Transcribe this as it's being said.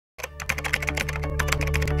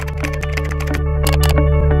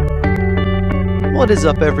What is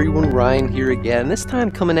up everyone, Ryan here again, this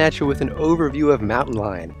time coming at you with an overview of Mountain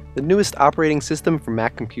Lion, the newest operating system for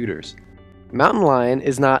Mac computers. Mountain Lion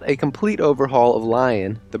is not a complete overhaul of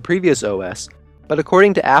Lion, the previous OS, but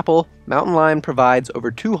according to Apple, Mountain Lion provides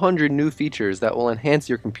over 200 new features that will enhance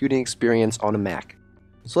your computing experience on a Mac.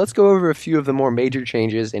 So let's go over a few of the more major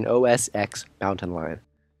changes in OS X Mountain Lion.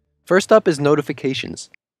 First up is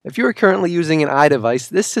notifications. If you are currently using an iDevice,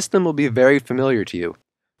 this system will be very familiar to you.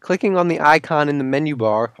 Clicking on the icon in the menu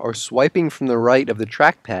bar or swiping from the right of the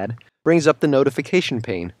trackpad brings up the notification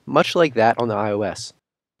pane, much like that on the iOS.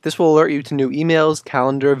 This will alert you to new emails,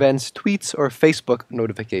 calendar events, tweets, or Facebook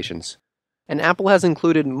notifications. And Apple has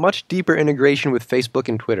included much deeper integration with Facebook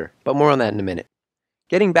and Twitter, but more on that in a minute.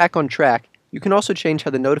 Getting back on track, you can also change how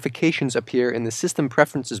the notifications appear in the System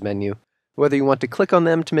Preferences menu, whether you want to click on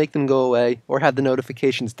them to make them go away or have the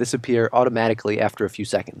notifications disappear automatically after a few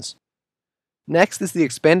seconds. Next is the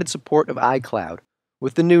expanded support of iCloud.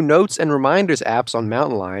 With the new Notes and Reminders apps on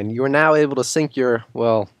Mountain Lion, you are now able to sync your,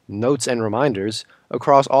 notes and reminders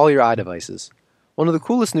across all your iDevices. One of the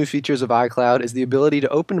coolest new features of iCloud is the ability to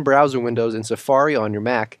open browser windows in Safari on your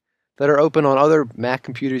Mac that are open on other Mac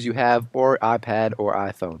computers you have or iPad or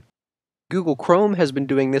iPhone. Google Chrome has been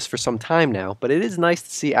doing this for some time now, but it is nice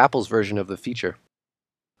to see Apple's version of the feature.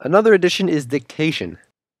 Another addition is Dictation.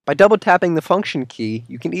 By double-tapping the function key,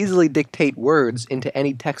 you can easily dictate words into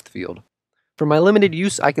any text field. For my limited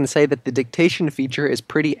use, I can say that the dictation feature is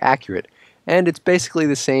pretty accurate, and it's basically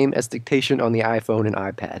the same as dictation on the iPhone and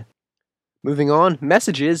iPad. Moving on,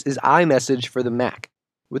 Messages is iMessage for the Mac.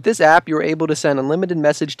 With this app, you're able to send unlimited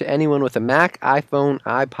message to anyone with a Mac, iPhone,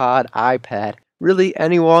 iPod, iPad, really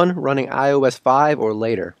anyone running iOS 5 or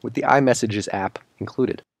later, with the iMessages app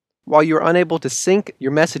included. While you're unable to sync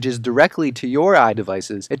your messages directly to your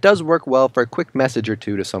iDevices, it does work well for a quick message or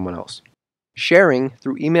two to someone else. Sharing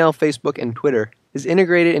through email, Facebook, and Twitter is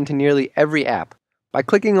integrated into nearly every app. By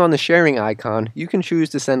clicking on the sharing icon, you can choose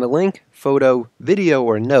to send a link, photo, video,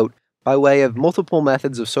 or note by way of multiple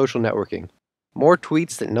methods of social networking. More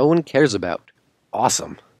tweets that no one cares about.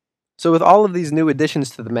 Awesome! So with all of these new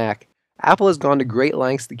additions to the Mac, Apple has gone to great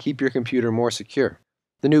lengths to keep your computer more secure.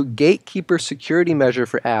 The new Gatekeeper security measure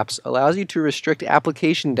for apps allows you to restrict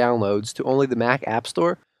application downloads to only the Mac App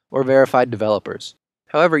Store or verified developers.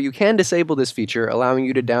 However, you can disable this feature, allowing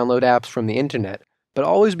you to download apps from the internet, but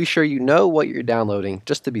always be sure you know what you're downloading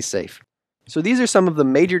just to be safe. So these are some of the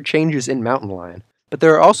major changes in Mountain Lion, but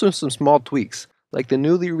there are also some small tweaks, like the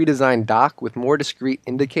newly redesigned dock with more discrete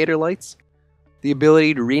indicator lights, the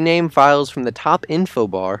ability to rename files from the top info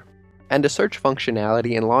bar, and a search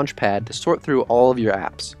functionality in Launchpad to sort through all of your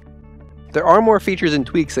apps. There are more features and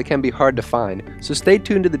tweaks that can be hard to find, so stay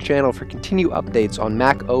tuned to the channel for continued updates on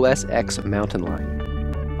Mac OS X Mountain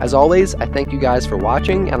Lion. As always, I thank you guys for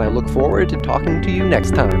watching, and I look forward to talking to you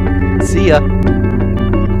next time. See ya!